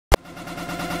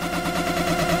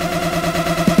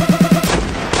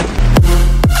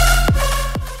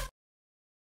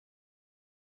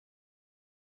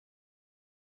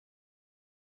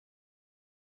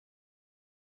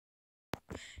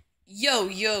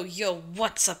Yo,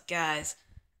 what's up, guys?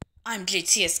 I'm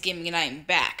JTS Gaming and I am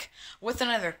back with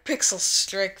another Pixel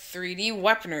Strike 3D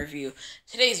weapon review.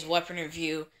 Today's weapon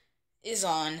review is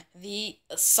on the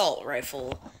assault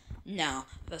rifle. Now,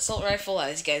 the assault rifle,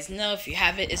 as you guys know, if you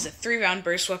have it, is a 3-round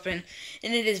burst weapon,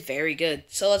 and it is very good.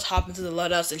 So let's hop into the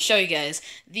loadouts and show you guys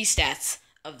the stats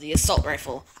of the assault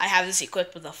rifle. I have this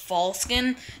equipped with a fall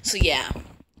skin, so yeah.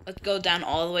 Let's go down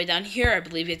all the way down here. I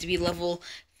believe you have to be level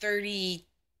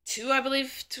 32, I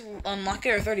believe, to unlock it,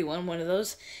 or 31, one of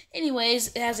those. Anyways,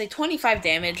 it has a 25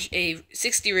 damage, a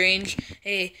 60 range,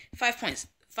 a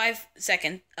 5.5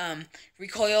 second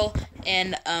recoil,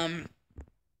 and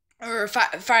or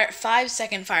 5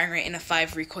 second firing rate and a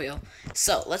 5 recoil.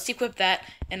 So let's equip that,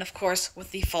 and of course with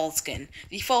the fall skin.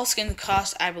 The fall skin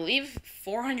costs, I believe,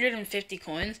 450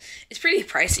 coins. It's pretty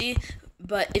pricey,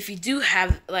 but if you do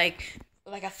have like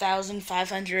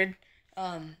 1,500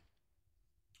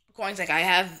 coins like I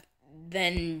have,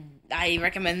 then I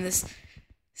recommend this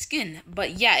skin.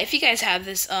 But yeah, if you guys have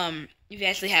this, if you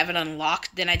actually have it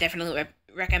unlocked, then I definitely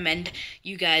recommend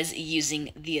you guys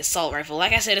using the assault rifle.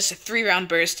 Like I said, it's a 3-round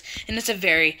burst, and it's a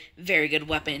very, very good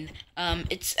weapon. I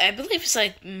believe it's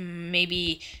like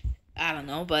maybe, I don't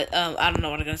know, but I don't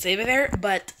know what I'm gonna say there.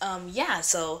 But yeah.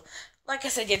 So like I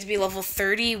said, you have to be level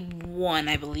 31,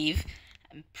 I believe.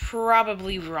 I'm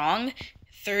probably wrong.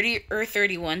 30 or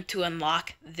 31 to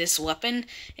unlock this weapon.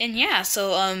 And yeah,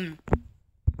 so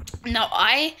now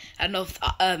I don't know if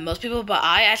most people, but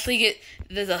I actually get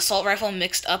the assault rifle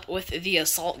mixed up with the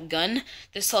assault gun.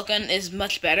 The assault gun is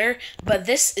much better, but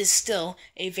this is still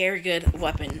a very good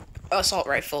weapon, assault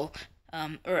rifle.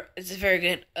 Or it's a very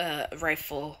good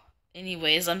rifle.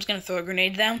 Anyways, I'm just gonna throw a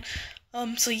grenade down.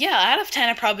 So yeah, out of 10,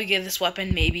 I'd probably give this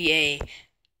weapon maybe a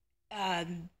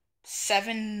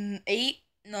 7.8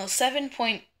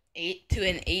 to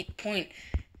an 8.2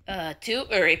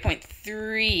 or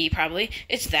 8.3 probably.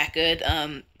 It's that good.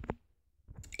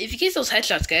 If you get those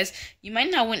headshots, guys, you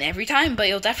might not win every time, but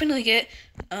you'll definitely get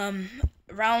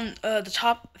around the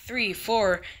top 3,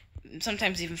 4,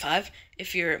 sometimes even 5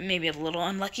 if you're maybe a little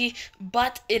unlucky,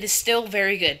 but it is still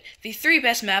very good. The 3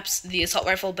 best maps the assault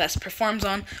rifle best performs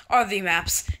on are the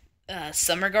maps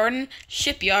Summer Garden,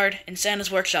 Shipyard, and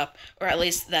Santa's Workshop, or at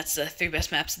least that's the 3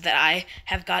 best maps that I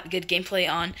have got good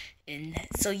gameplay on. And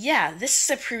so yeah, this is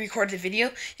a pre-recorded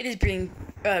video. It is being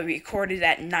recorded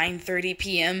at 9:30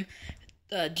 p.m.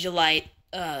 July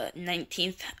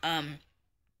 19th,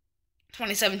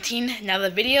 2017. Now the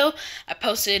video I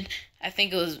posted, I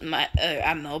think it was my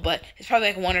I don't know, but it's probably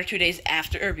like 1 or 2 days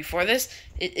after or before this.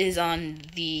 It is on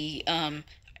the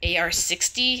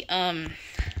AR-60.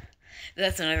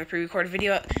 That's another pre-recorded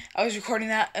video. I was recording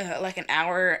that like an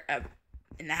hour and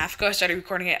a half ago. I started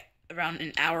recording it around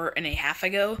an hour and a half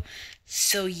ago.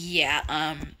 So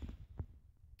yeah,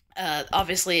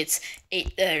 obviously it's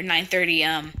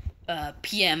 9:30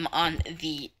 p.m. on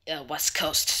the West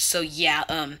Coast. So yeah,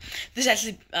 this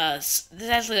actually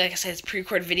like I said, it's a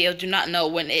pre-recorded video. Do not know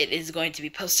when it is going to be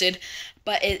posted,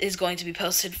 but it is going to be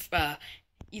posted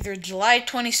either July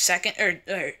 22nd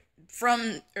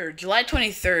or July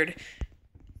 23rd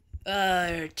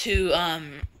to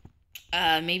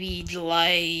maybe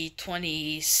July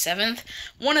 27th.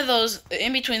 One of those,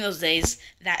 in between those days,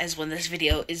 that is when this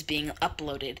video is being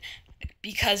uploaded.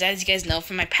 Because as you guys know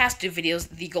from my past 2 videos,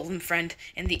 the Golden Friend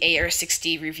and the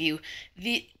AR-60 review,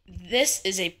 this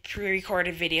is a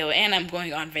pre-recorded video, and I'm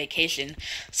going on vacation.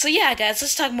 So yeah, guys,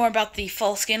 let's talk more about the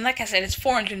fall skin. Like I said, it's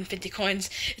 450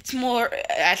 coins. It's more,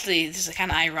 actually, this is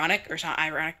kind of ironic, or it's not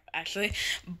ironic, actually,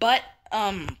 but,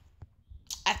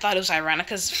 I thought it was ironic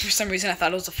because for some reason I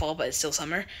thought it was the fall, but it's still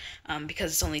summer,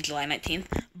 because it's only July 19th.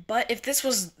 But if this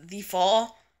was the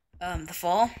fall, then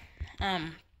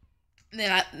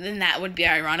that would be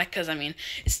ironic because I mean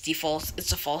it's default,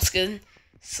 it's a fall skin.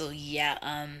 So yeah,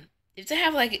 if they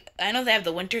have like, I know they have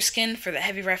the winter skin for the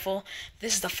heavy rifle.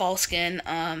 This is the fall skin.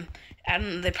 I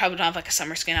don't. They probably don't have like a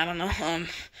summer skin. I don't know.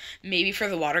 Maybe for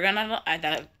the water gun.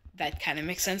 That kind of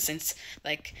makes sense since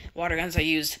like water guns are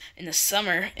used in the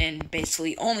summer and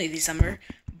basically only the summer.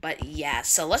 But yeah,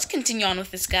 so let's continue on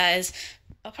with this, guys.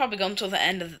 I'll probably go until the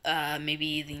end of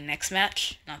maybe the next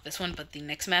match, not this one, but the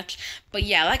next match. But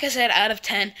yeah, like I said, out of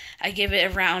 10, I give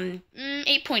it around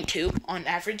 8.2 on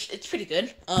average. It's pretty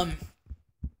good.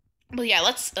 But yeah,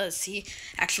 let's see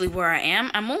actually where I am.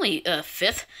 I'm only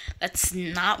 5th. That's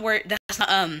not where. That's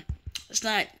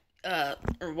not.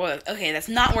 Or what? Okay, that's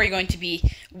not where you're going to be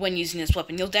when using this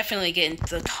weapon. You'll definitely get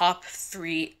into the top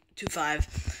 3 to 5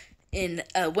 in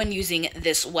when using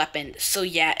this weapon. So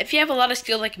yeah, if you have a lot of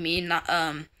skill like me, not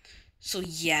So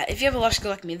yeah, if you have a lot of skill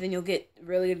like me, then you'll get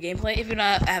really good gameplay. If you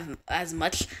don't have as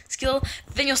much skill,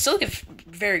 then you'll still get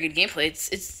very good gameplay.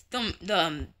 It's oh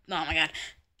my god,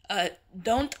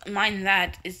 don't mind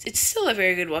that. It's still a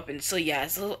very good weapon. So yeah,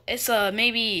 it's a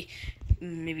maybe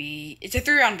it's a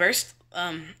 3 round burst.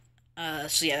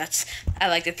 So yeah, I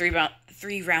like the 3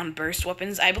 round burst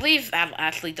weapons. I believe I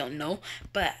actually don't know,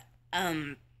 but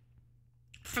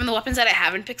from the weapons that I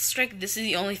have in Pixel Strike, this is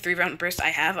the only 3 round burst I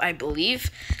have, I believe.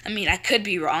 I mean, I could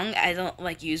be wrong. I don't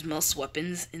like use most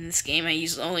weapons in this game. I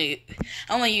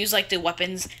only use like the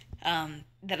weapons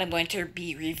that I'm going to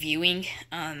be reviewing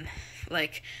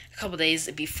like a couple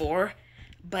days before.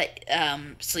 But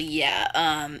so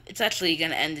yeah, it's actually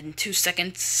gonna end in 2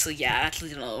 seconds. So yeah, I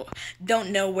actually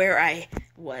don't know where I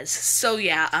was. So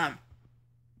yeah,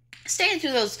 stay into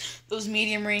those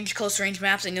medium range, close range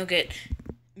maps, and you'll get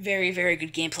very, very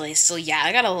good gameplay. So yeah,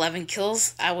 I got 11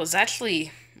 kills. I was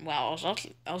actually, wow,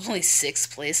 I was only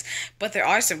 6th place, but there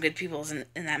are some good people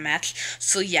in that match.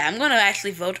 So yeah, I'm gonna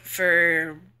actually vote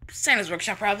for Santa's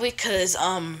Workshop probably, cause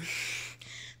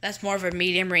that's more of a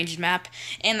medium range map,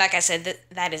 and like I said,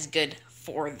 that is good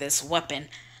for this weapon.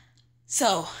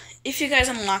 So if you guys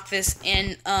unlock this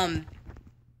and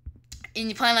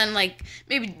you plan on like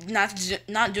maybe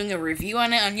not doing a review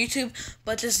on it on YouTube,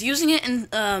 but just using it in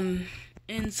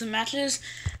some matches,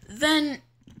 then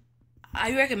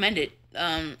I recommend it.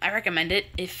 I recommend it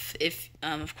if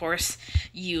of course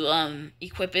you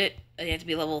equip it. You have to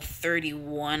be level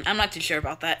 31. I'm not too sure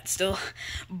about that still,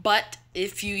 but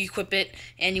if you equip it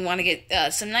and you want to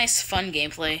get some nice fun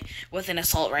gameplay with an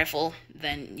assault rifle,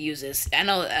 then use this. I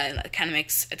know it kind of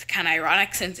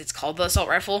ironic since it's called the assault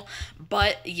rifle,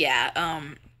 but yeah,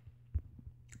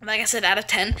 like I said, out of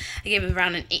 10, I gave it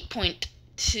around an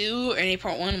 8.2 or an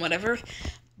 8.1, whatever.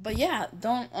 But yeah,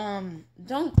 don't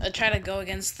try to go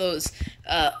against those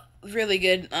really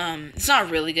good, it's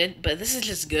not really good, but this is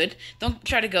just good. Don't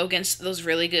try to go against those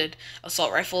really good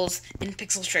assault rifles in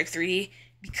Pixel Strike 3D,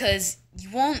 because you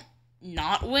won't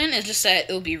not win. It's just that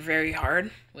it'll be very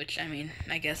hard, which, I mean,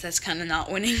 I guess that's kind of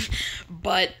not winning.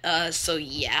 But so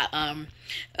yeah, I'm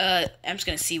just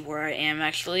gonna see where I am.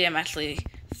 I'm actually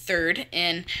 3rd,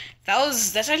 and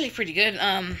that's actually pretty good.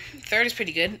 3rd is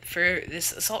pretty good for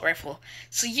this assault rifle.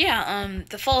 So yeah,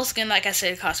 the fall skin, like I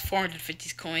said, costs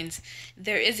 450 coins.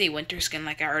 There is a winter skin,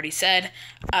 like I already said.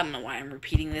 I don't know why I'm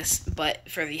repeating this, but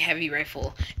for the heavy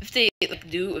rifle, if they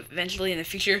do eventually in the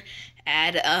future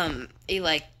add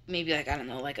maybe I don't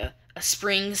know, like a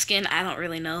spring skin, I don't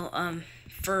really know,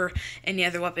 for any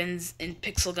other weapons in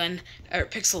Pixel Gun or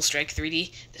Pixel Strike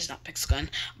 3D. There's not Pixel Gun,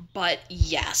 but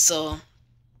yeah, so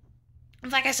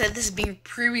like I said, this is being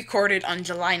pre-recorded on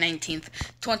July 19th,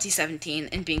 2017,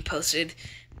 and being posted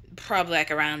probably like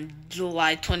around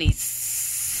July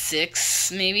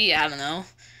 26th, maybe, I don't know.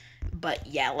 But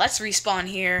yeah, let's respawn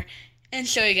here and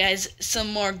show you guys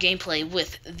some more gameplay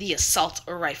with the assault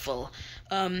rifle.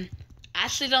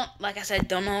 Actually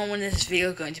don't know when this video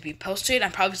is going to be posted.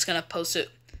 I'm probably just going to post it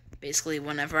basically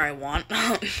whenever I want.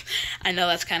 I know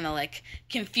that's kind of like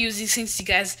confusing since you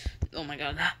guys, oh my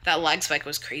god, that lag spike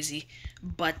was crazy.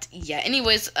 But yeah,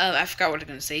 anyways, I forgot what I was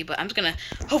gonna say, but I'm just gonna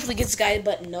hopefully get this guy.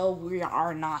 But no, we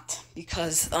are not,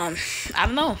 because I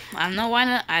don't know why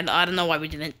not. I don't know why we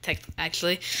didn't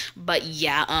actually. But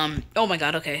yeah, oh my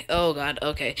god, okay, oh god,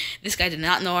 okay, this guy did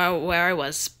not know where I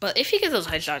was. But if you get those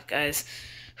headshots, guys,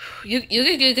 you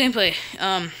get good gameplay.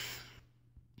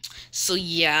 So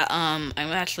yeah, I'm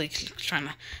actually trying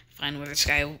to find where this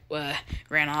guy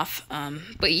ran off.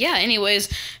 But yeah,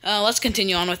 anyways, let's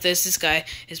continue on with this. This guy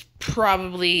is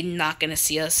probably not gonna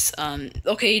see us.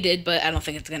 Okay, he did, but I don't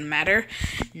think it's gonna matter.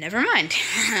 Never mind.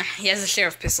 He has a share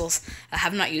of pistols. I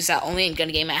have not used that. Only in gun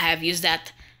game I have used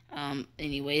that.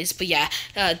 Anyways, but yeah,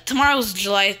 tomorrow's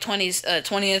July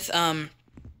 20th.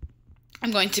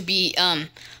 I'm going to be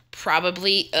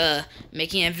probably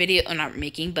making a video, or not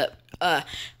making, but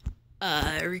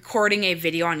recording a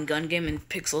video on gun game and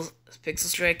Pixel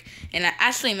Strike, and I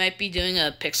actually might be doing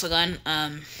a Pixel Gun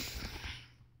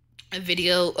a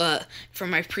video for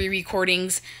my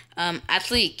pre-recordings.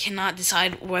 Actually cannot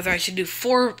decide whether I should do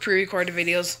 4 pre-recorded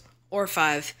videos or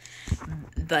 5,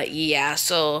 but yeah,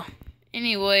 so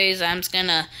anyways, I'm just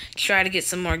gonna try to get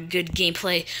some more good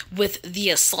gameplay with the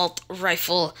assault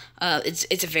rifle.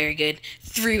 It's a very good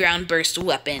 3-round burst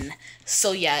weapon.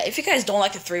 So yeah, if you guys don't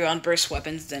like the 3-round burst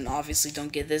weapons, then obviously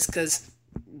don't get this, because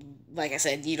like I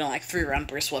said, you don't like 3-round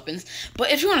burst weapons.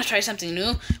 But if you want to try something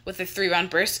new with the 3-round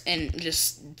burst and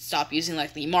just stop using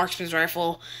like the marksman's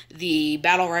rifle, the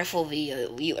battle rifle, the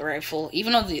elite rifle,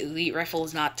 even though the elite rifle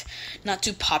is not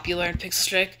too popular in Pixel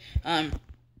Strike,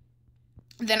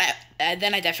 then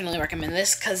I definitely recommend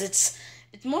this because it's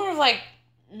more of like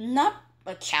not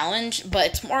a challenge, but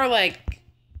it's more like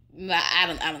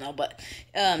I don't know, but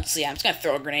so yeah, I'm just gonna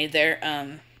throw a grenade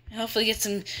there. Hopefully get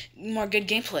some better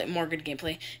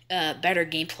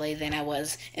gameplay than I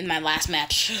was in my last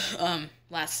match.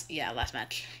 Last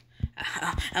match.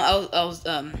 I was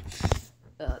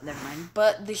never mind.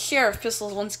 But the Sheriff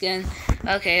pistols once again.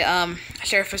 Okay,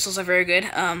 Sheriff pistols are very good.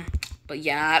 But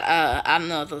yeah, I don't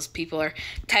know if those people are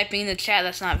typing in the chat.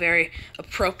 That's not very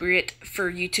appropriate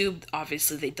for YouTube.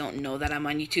 Obviously, they don't know that I'm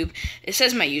on YouTube. It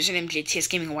says my username JTS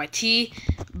Gaming YT,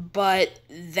 but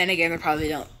then again,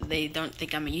 they don't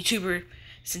think I'm a YouTuber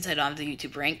since I don't have the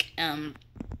YouTube rank.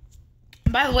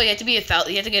 By the way, you have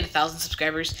to get 1,000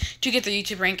 subscribers to get the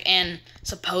YouTube rank, and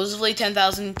supposedly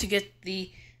 10,000 to get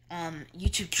the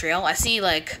YouTube trail. I see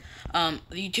like the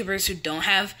YouTubers who don't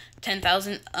have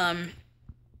 10,000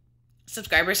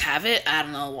 subscribers have it. I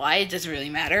don't know why. It doesn't really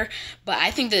matter. But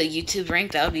I think the YouTube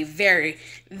rank, that would be very,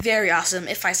 very awesome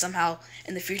if I somehow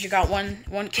in the future got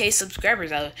 1K subscribers.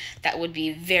 That would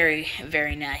be very,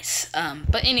 very nice.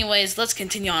 But anyways, let's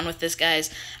continue on with this, guys.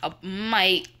 I'll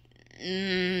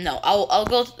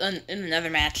go in another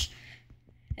match.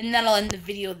 And then I'll end the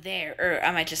video there. Or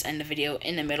I might just end the video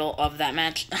in the middle of that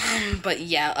match. But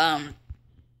yeah,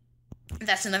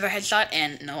 that's another headshot,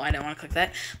 and no, I don't want to click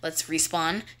that. Let's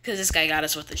respawn, because this guy got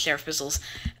us with the Sheriff pistols.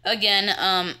 Again,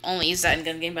 only use that in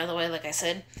gun game, by the way, like I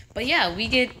said. But yeah, we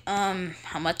get,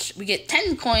 how much? We get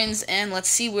 10 coins, and let's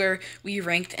see where we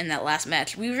ranked in that last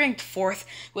match. We ranked 4th,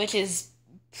 which is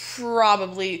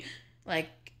probably, like,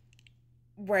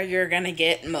 where you're gonna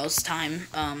get most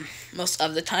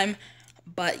of the time.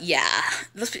 But yeah,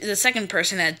 the second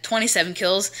person had 27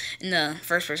 kills, and the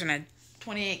first person had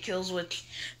 28 kills, which,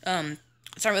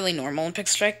 it's not really normal in Pixel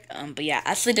Strike, but yeah,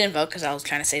 I actually didn't vote because I was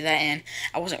trying to say that, and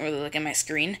I wasn't really looking at my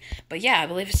screen, but yeah, I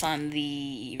believe it's on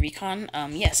the recon.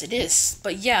 Yes, it is,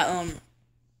 but yeah,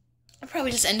 I'll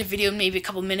probably just end the video maybe a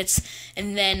couple minutes,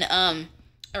 and then,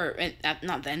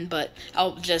 not then, but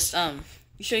I'll just,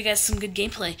 show you guys some good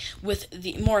gameplay with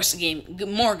the more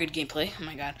good gameplay. Oh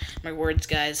my god, my words,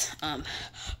 guys.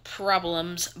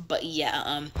 Problems, but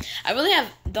yeah, I really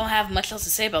don't have much else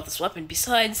to say about this weapon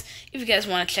besides if you guys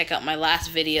want to check out my last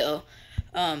video,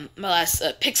 my last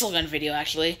pixel gun video,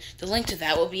 actually. The link to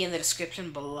that will be in the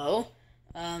description below.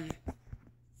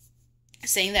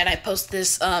 Saying that I post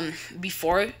this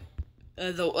before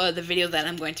the video that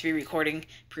I'm going to be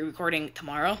pre-recording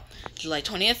tomorrow, July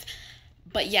 20th.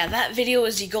 But yeah, that video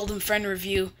is the Golden Friend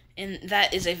review, and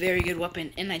that is a very good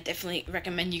weapon, and I definitely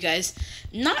recommend you guys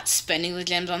not spending the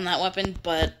gems on that weapon,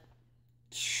 but,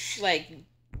 like,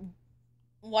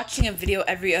 watching a video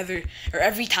every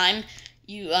time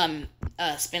you,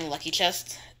 spin a lucky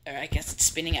chest, or I guess it's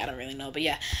spinning, I don't really know, but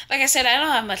yeah, like I said, I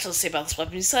don't have much else to say about this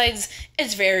weapon, besides,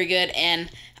 it's very good, and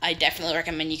I definitely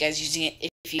recommend you guys using it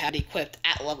if you have it equipped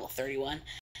at level 31.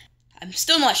 I'm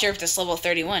still not sure if this level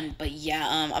 31, but yeah,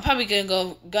 I'm probably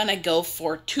gonna go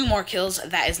for 2 more kills.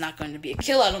 That is not going to be a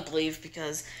kill, I don't believe,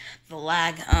 because the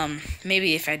lag.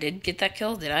 Maybe if I did get that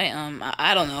kill, did I?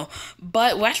 I don't know.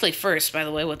 But we're actually first, by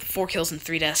the way, with 4 kills and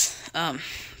 3 deaths.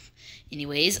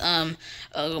 Anyways,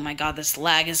 oh my god, this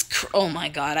lag is. Oh my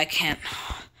god, I can't.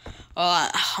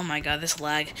 Oh my god, this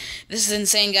lag. This is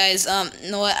insane, guys. You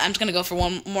know what? I'm just gonna go for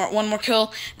one more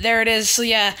kill. There it is. So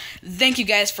yeah, thank you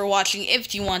guys for watching.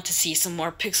 If you want to see some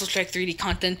more Pixel Strike 3D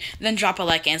content, then drop a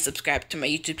like and subscribe to my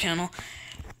YouTube channel.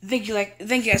 Thank you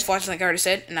guys for watching, like I already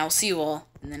said, and I will see you all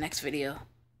in the next video.